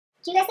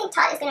Do you guys think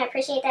Tut is going to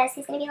appreciate this?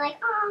 He's going to be like,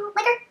 oh,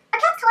 like, are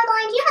cats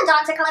colorblind? Do you know how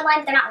dogs are colorblind,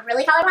 but they're not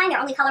really colorblind? They're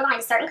only colorblind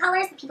to certain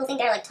colors, but people think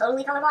they're, like,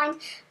 totally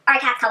colorblind. Are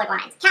cats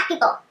colorblind? Cat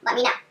people, let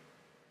me know.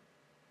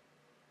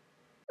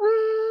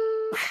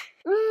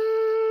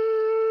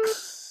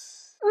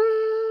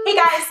 Hey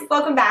guys,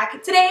 welcome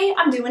back. Today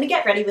I'm doing a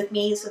get ready with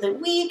me so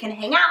that we can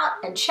hang out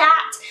and chat,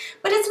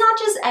 but it's not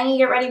just any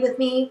get ready with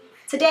me.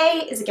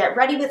 Today is a get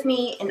ready with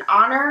me in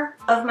honor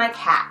of my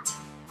cat,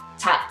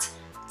 Tut.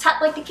 Tut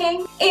like the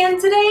king.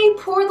 And today,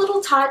 poor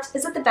little Tut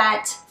is at the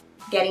vet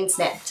getting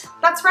snipped.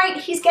 That's right,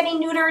 he's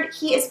getting neutered.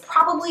 He is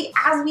probably,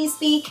 as we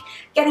speak,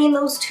 getting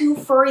those two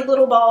furry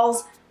little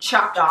balls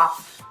chopped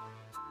off.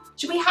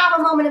 Should we have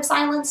a moment of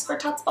silence for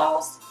Tut's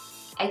balls?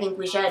 I think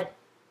we should.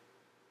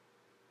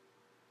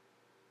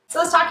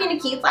 So I was talking to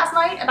Keith last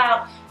night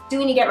about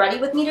doing a get ready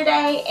with me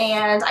today,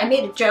 and I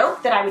made a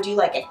joke that I would do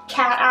like a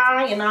cat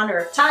eye in honor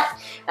of Tut,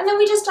 and then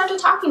we just started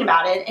talking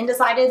about it and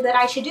decided that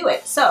I should do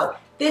it. So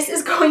this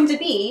is going to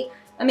be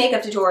a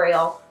makeup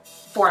tutorial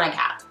for my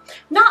cat.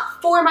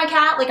 Not for my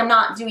cat, like I'm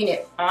not doing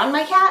it on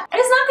my cat, and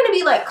it's not gonna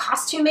be like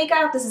costume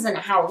makeup. This isn't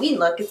a Halloween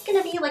look. It's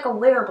gonna be like a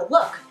wearable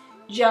look,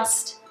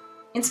 just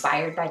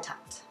inspired by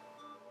Tut.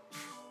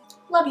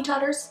 Love you,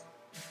 Tutters.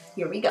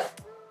 Here we go.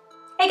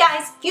 Hey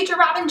guys, Future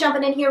Robin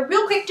jumping in here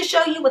real quick to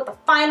show you what the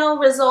final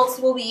results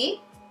will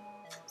be.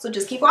 So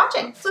just keep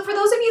watching. So for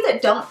those of you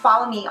that don't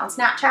follow me on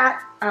Snapchat,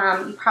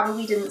 you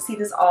probably didn't see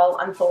this all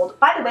unfold.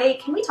 By the way,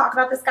 can we talk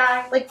about this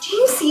guy? Like, do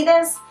you see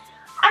this?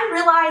 I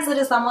realize that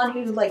as someone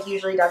who like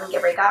usually doesn't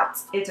get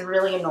breakouts, it's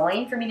really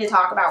annoying for me to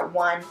talk about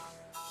one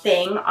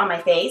thing on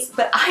my face,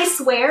 but I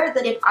swear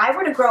that if I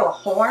were to grow a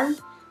horn,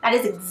 that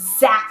is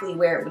exactly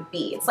where it would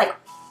be. It's like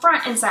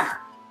front and center.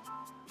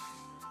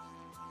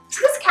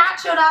 So this cat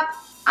showed up,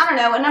 I don't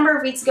know, a number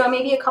of weeks ago,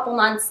 maybe a couple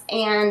months,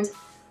 and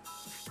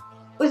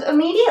was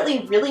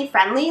immediately really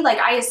friendly. Like,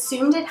 I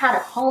assumed it had a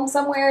home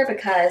somewhere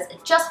because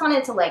it just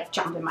wanted to like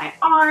jump in my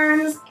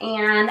arms,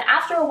 and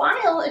after a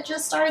while it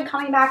just started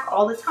coming back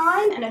all the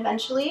time, and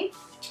eventually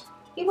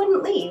he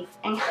wouldn't leave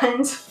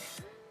and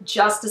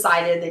just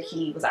decided that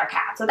he was our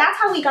cat. So that's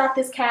how we got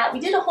this cat. We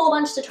did a whole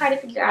bunch to try to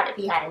figure out if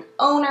he had an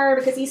owner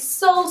because he's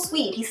so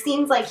sweet. He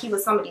seems like he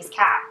was somebody's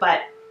cat,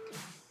 but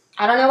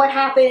I don't know what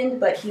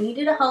happened, but he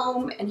needed a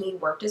home and he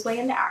worked his way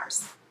into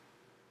ours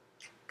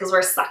because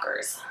we're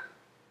suckers.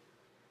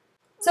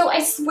 So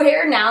I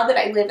swear now that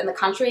I live in the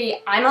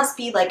country, I must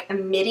be like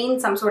emitting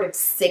some sort of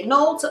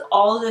signal to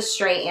all the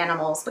stray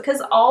animals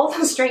because all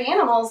the stray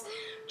animals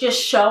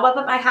just show up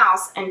at my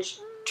house and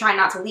try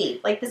not to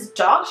leave. Like this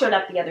dog showed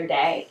up the other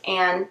day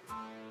and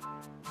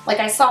like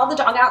I saw the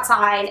dog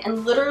outside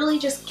and literally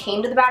just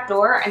came to the back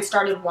door and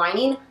started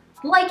whining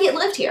like it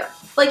lived here.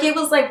 Like it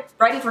was like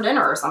ready for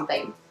dinner or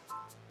something.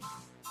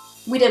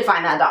 We did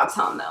find that dog's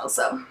home though,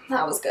 so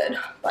that was good.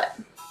 But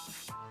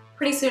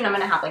pretty soon I'm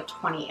gonna have like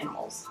 20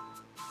 animals.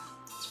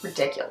 It's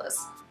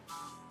ridiculous.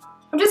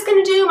 I'm just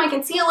gonna do my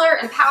concealer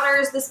and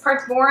powders. This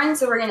part's boring,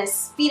 so we're gonna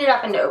speed it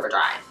up into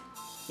overdrive.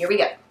 Here we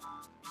go.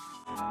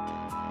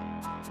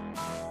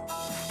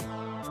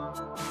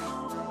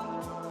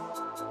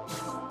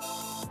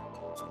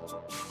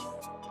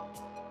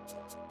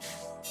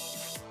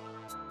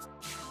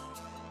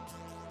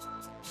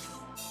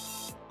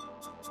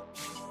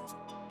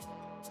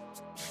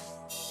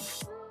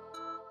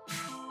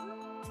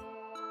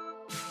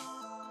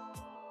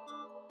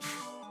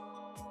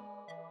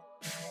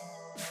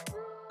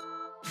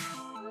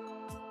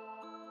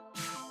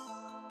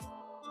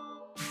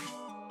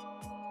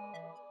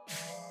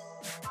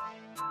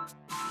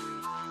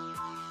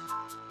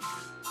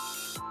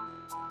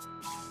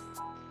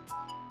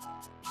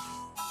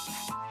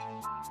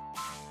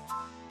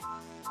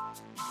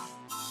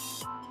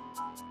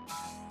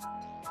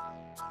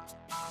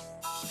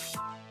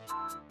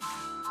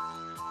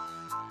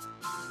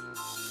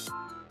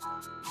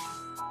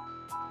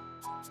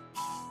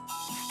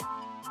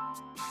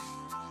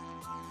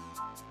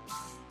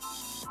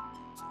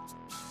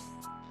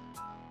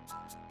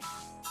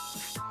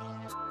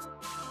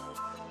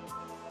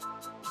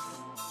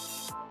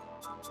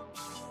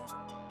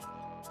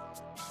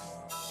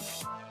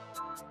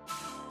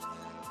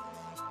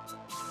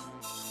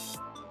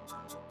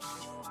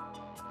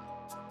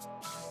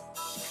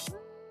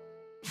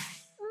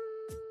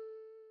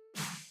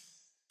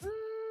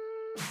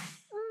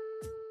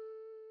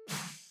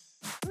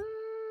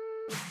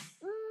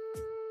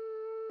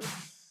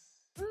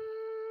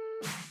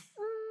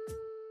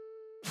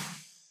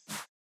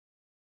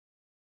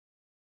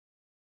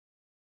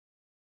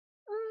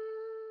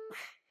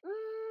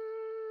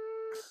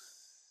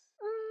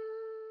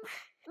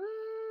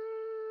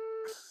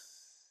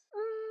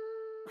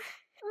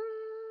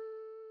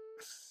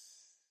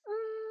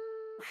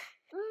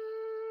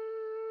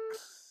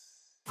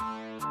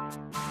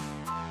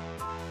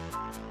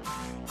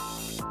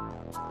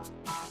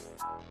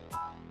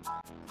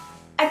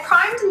 I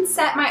primed and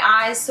set my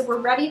eyes, so we're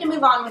ready to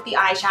move on with the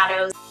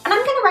eyeshadows. And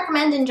I'm going to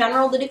recommend in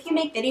general that if you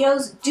make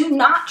videos, do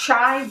not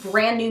try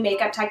brand new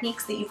makeup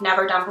techniques that you've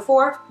never done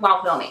before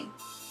while filming.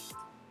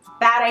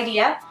 Bad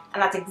idea.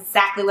 And that's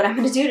exactly what I'm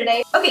gonna do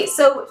today. Okay,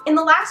 so in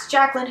the last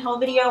Jaclyn Hill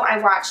video I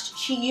watched,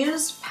 she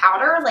used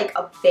powder, like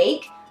a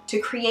bake, to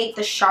create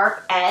the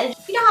sharp edge.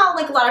 You know how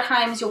like a lot of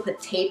times you'll put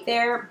tape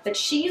there, but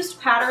she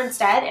used powder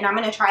instead, and I'm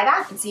gonna try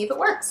that and see if it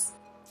works.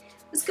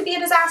 This could be a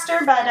disaster,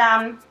 but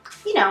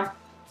you know,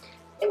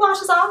 it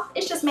washes off,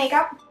 it's just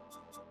makeup.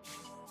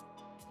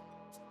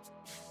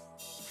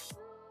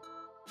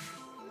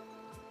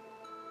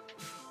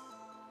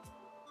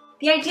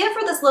 The idea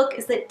for this look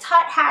is that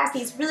Tut has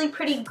these really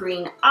pretty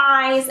green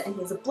eyes, and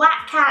he's a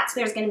black cat, so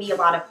there's going to be a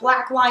lot of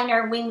black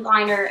liner, wing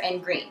liner,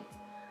 and green.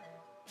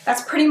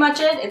 That's pretty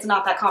much it. It's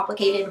not that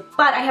complicated,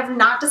 but I have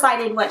not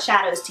decided what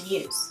shadows to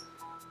use.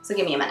 So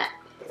give me a minute.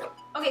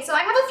 Okay, so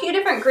I have a few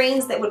different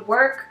greens that would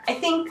work. I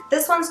think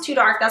this one's too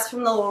dark. That's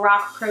from the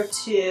LORAC Pro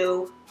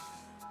 2.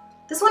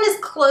 This one is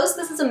close.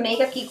 This is a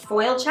Mega Peak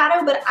foiled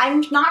shadow, but I'm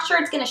not sure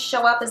it's going to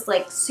show up as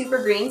like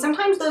super green.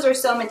 Sometimes those are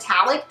so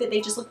metallic that they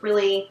just look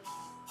really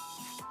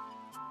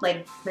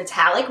like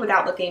metallic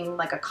without looking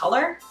like a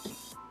color.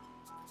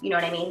 You know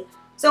what I mean?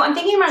 So I'm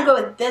thinking I'm gonna go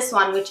with this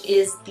one, which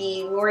is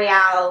the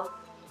L'Oreal,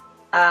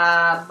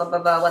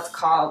 what's it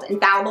called?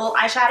 Infallible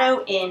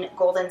eyeshadow in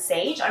Golden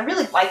Sage. I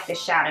really like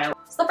this shadow.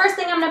 So the first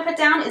thing I'm gonna put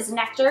down is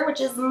Nectar, which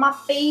is my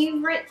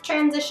favorite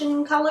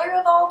transition color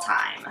of all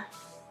time.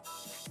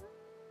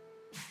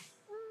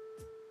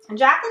 And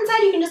Jaclyn said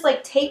you can just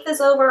like take this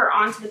over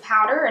onto the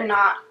powder and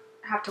not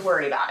have to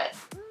worry about it.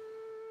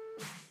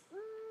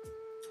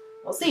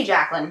 We'll see,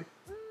 Jaclyn.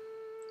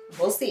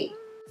 We'll see.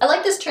 I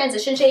like this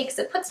transition shade because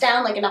it puts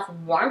down like enough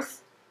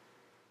warmth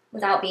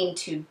without being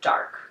too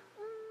dark.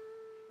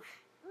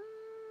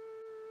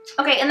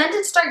 Okay, and then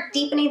to start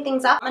deepening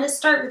things up, I'm going to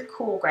start with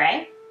Cool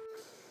Gray.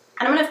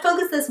 And I'm going to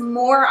focus this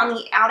more on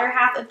the outer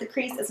half of the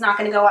crease. It's not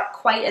going to go up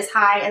quite as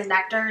high as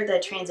Nectar,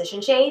 the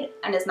transition shade,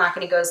 and it's not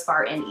going to go as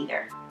far in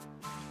either.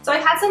 So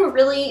I've had some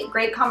really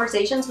great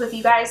conversations with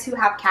you guys who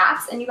have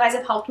cats, and you guys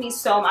have helped me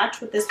so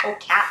much with this whole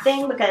cat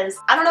thing because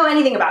I don't know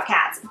anything about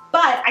cats,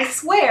 but I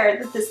swear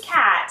that this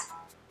cat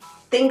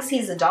thinks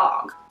he's a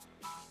dog.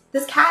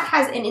 This cat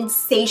has an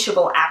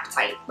insatiable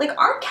appetite. Like,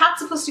 aren't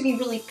cats supposed to be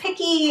really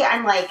picky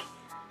and like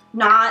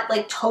not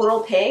like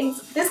total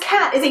pigs? This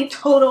cat is a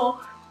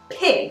total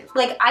pig.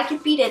 Like, I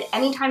could feed it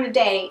any time of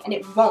day and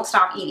it won't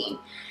stop eating.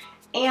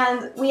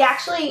 And we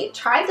actually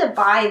tried to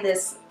buy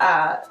this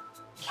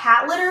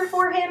cat litter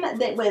for him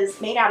that was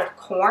made out of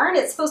corn.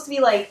 It's supposed to be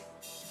like,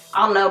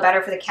 I don't know,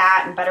 better for the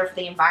cat and better for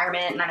the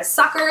environment, and I'm a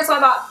sucker, so I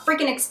bought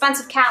freaking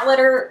expensive cat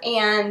litter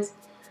and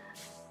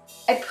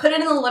I put it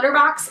in the litter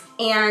box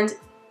and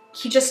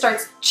he just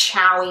starts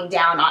chowing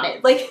down on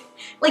it, like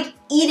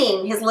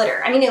eating his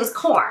litter. I mean, it was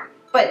corn,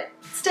 but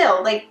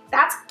still, like,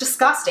 that's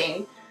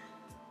disgusting.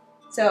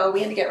 So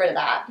we had to get rid of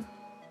that.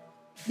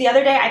 The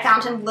other day I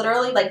found him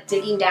literally like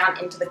digging down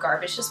into the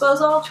garbage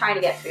disposal trying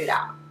to get food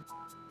out.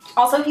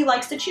 Also, he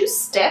likes to chew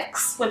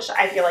sticks, which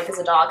I feel like is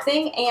a dog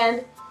thing,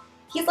 and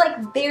he's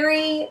like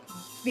very,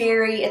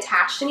 very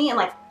attached to me and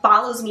like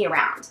follows me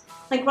around.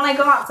 Like when I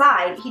go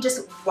outside, he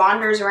just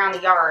wanders around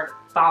the yard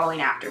following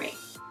after me.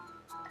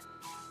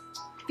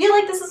 I feel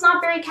like this is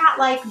not very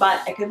cat-like,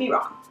 but I could be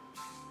wrong.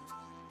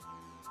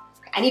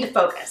 I need to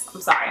focus.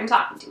 I'm sorry, I'm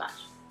talking too much.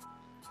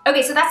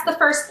 Okay, so that's the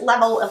first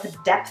level of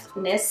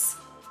depthness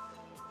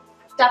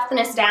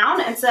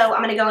down, and so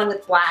I'm gonna go in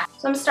with black.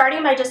 So I'm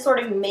starting by just sort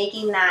of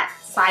making that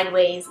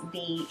sideways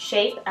V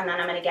shape, and then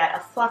I'm gonna get a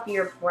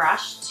fluffier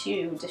brush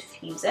to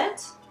diffuse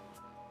it.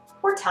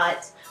 Poor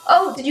Tut.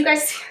 Oh, did you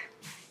guys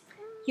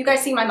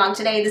see my mug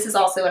today? This is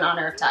also in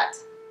honor of Tut.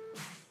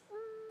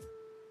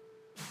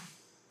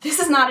 This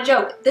is not a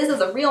joke. This is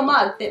a real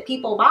mug that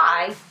people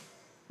buy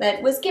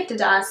that was gifted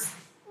to us.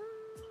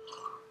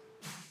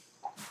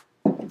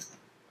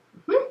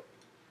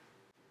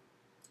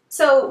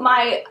 So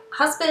my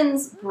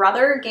husband's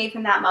brother gave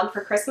him that mug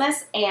for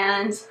Christmas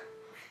and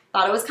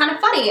thought it was kind of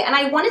funny. And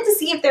I wanted to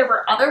see if there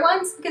were other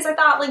ones because I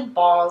thought, like,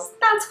 balls,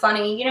 that's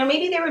funny. You know,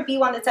 maybe there would be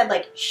one that said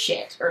like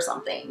shit or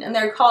something. And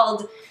they're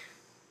called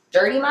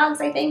dirty mugs,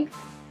 I think.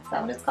 Is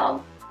that what it's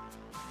called?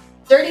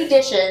 Dirty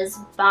Dishes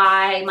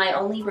by My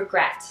Only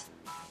Regret,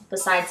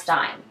 besides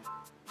dying.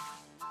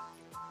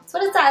 That's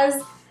what it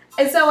says.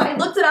 And so I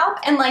looked it up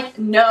and like,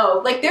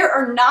 no, like there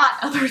are not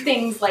other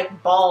things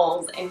like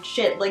balls and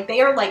shit. Like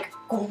they are like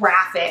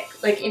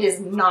graphic. Like it is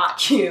not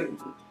cute.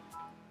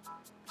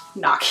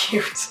 Not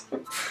cute.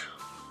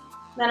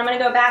 Then I'm gonna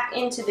go back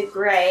into the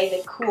gray,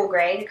 the cool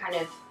gray, to kind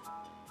of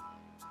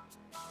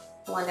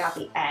blend out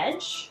the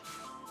edge.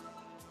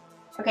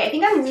 Okay, I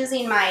think I'm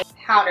losing my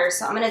powder,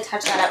 so I'm gonna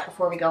touch that up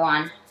before we go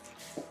on.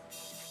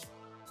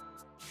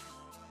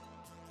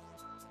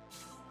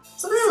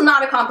 So this is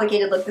not a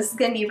complicated look. This is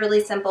going to be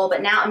really simple,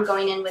 but now I'm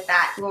going in with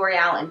that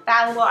L'Oreal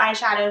Infallible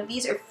eyeshadow.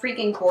 These are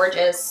freaking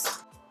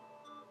gorgeous.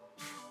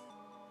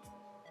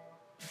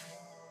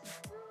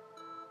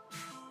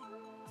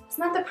 Isn't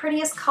that the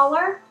prettiest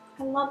color?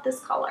 I love this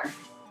color.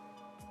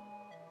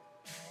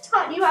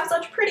 Tut, you have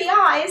such pretty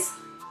eyes.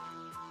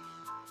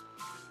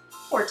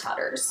 Poor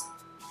Tutters.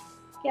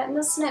 Getting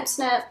the snip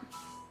snip.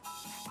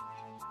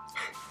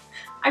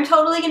 I'm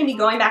totally going to be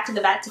going back to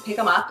the vet to pick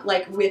them up,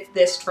 like with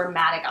this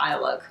dramatic eye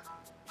look.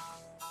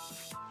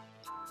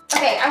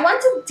 Okay, I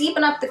want to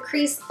deepen up the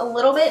crease a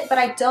little bit, but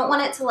I don't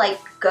want it to like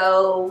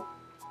go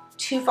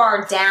too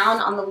far down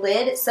on the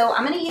lid. So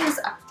I'm going to use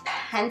a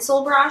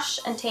pencil brush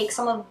and take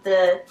some of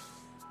the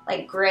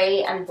like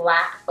gray and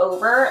black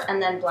over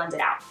and then blend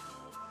it out.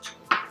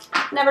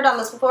 Never done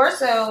this before,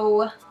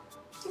 so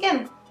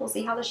again, we'll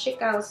see how this shit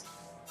goes.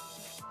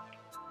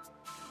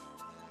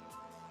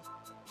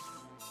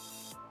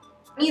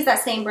 I'm gonna use that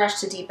same brush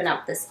to deepen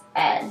up this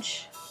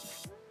edge.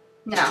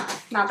 No,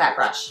 not that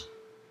brush.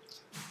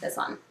 This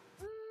one.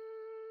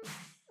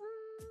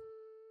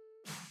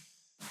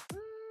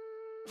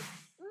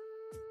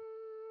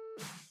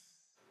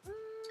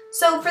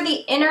 So for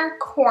the inner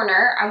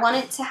corner, I want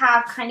it to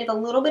have kind of a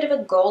little bit of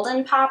a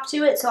golden pop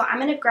to it. So I'm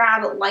going to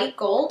grab light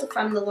gold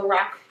from the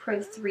LORAC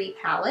Pro 3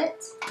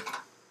 palette.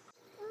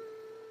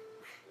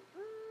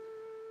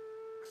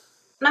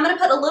 And I'm going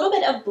to put a little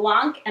bit of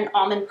Blanc and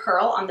Almond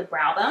Pearl on the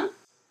brow bone.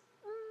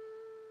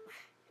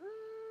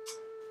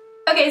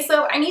 Okay,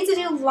 so I need to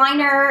do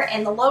liner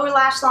and the lower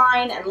lash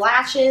line and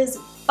lashes,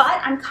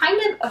 but I'm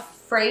kind of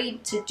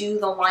afraid to do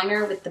the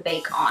liner with the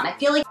bake on. I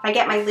feel like if I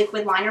get my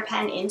liquid liner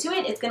pen into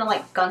it, it's gonna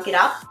like gunk it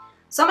up.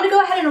 So I'm gonna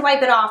go ahead and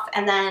wipe it off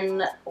and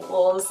then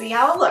we'll see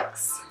how it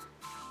looks.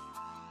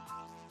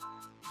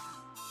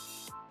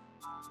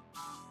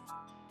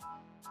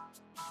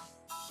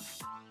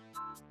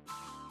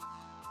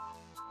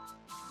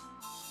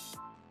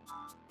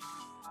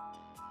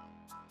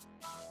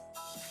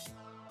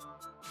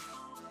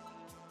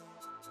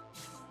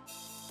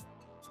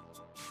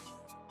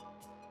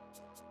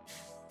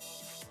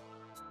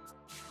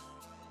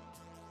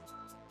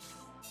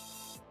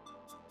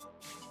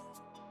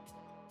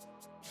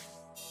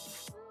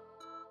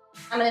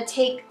 I'm going to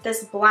take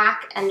this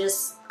black and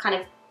just kind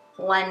of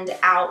blend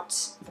out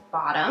the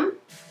bottom.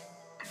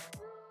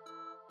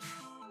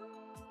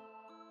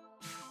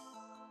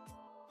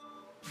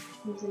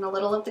 Using a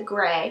little of the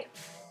gray.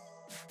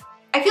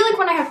 I feel like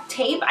when I have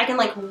tape, I can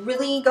like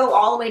really go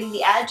all the way to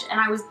the edge, and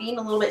I was being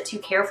a little bit too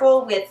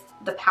careful with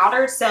the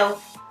powder, so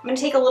I'm going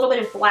to take a little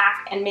bit of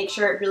black and make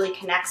sure it really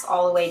connects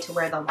all the way to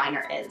where the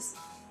liner is.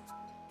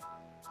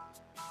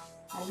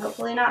 And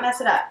hopefully not mess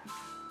it up.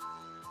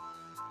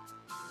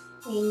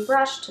 Clean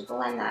brush to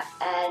blend that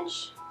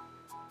edge.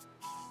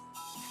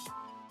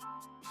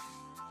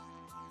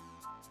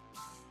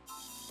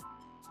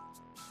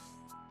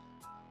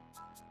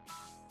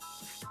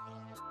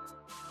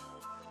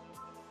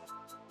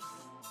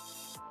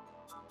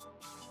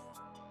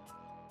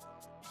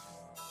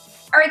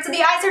 Alright, so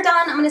the eyes are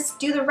done. I'm going to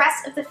do the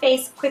rest of the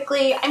face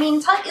quickly. I mean,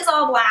 Tut is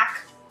all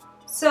black,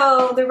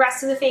 so the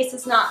rest of the face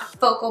is not a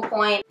focal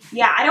point.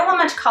 Yeah, I don't want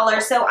much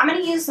color, so I'm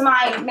going to use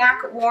my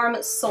MAC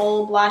Warm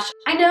Soul Blush.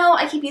 I know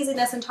I keep using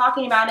this and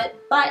talking about it,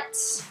 but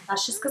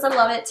that's just because I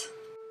love it.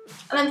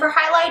 And then for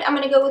highlight, I'm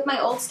going to go with my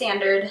old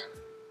standard,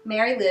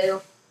 Mary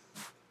Lou.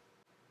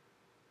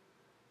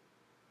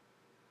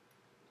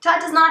 Tut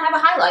does not have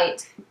a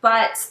highlight,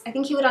 but I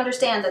think he would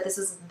understand that this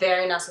is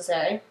very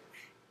necessary.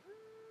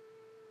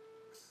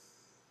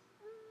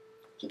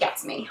 He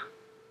gets me.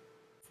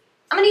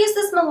 I'm going to use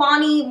this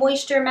Milani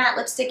Moisture Matte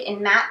Lipstick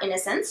in Matte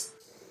Innocence.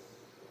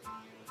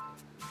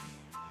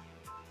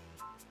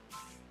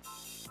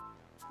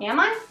 Am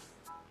I?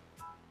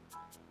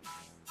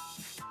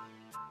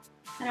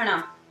 I don't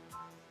know.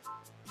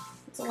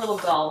 It's a little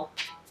dull.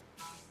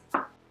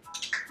 I'm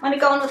going to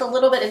go in with a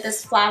little bit of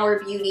this Flower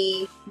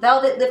Beauty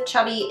Velvet Lip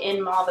Chubby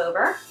in Mauve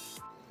Over.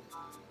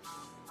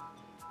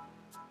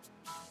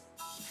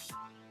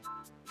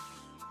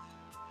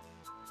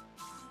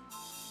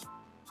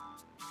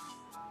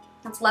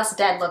 That's less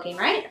dead looking,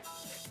 right?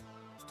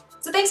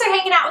 So thanks for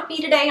hanging out with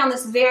me today on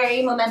this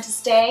very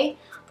momentous day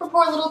for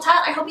poor little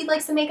Tut. I hope you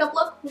like the makeup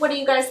look. What do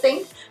you guys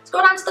think?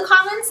 Scroll down to the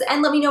comments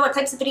and let me know what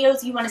types of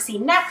videos you want to see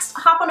next.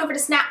 Hop on over to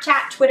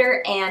Snapchat,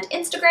 Twitter, and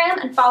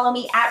Instagram and follow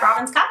me at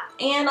Robin's Cup,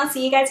 and I'll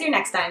see you guys here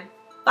next time.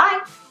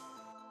 Bye!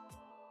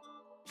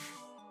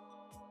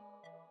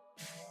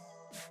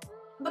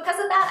 Because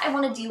of that, I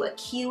want to do a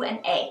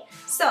Q&A.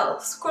 So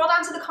scroll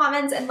down to the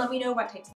comments and let me know what types of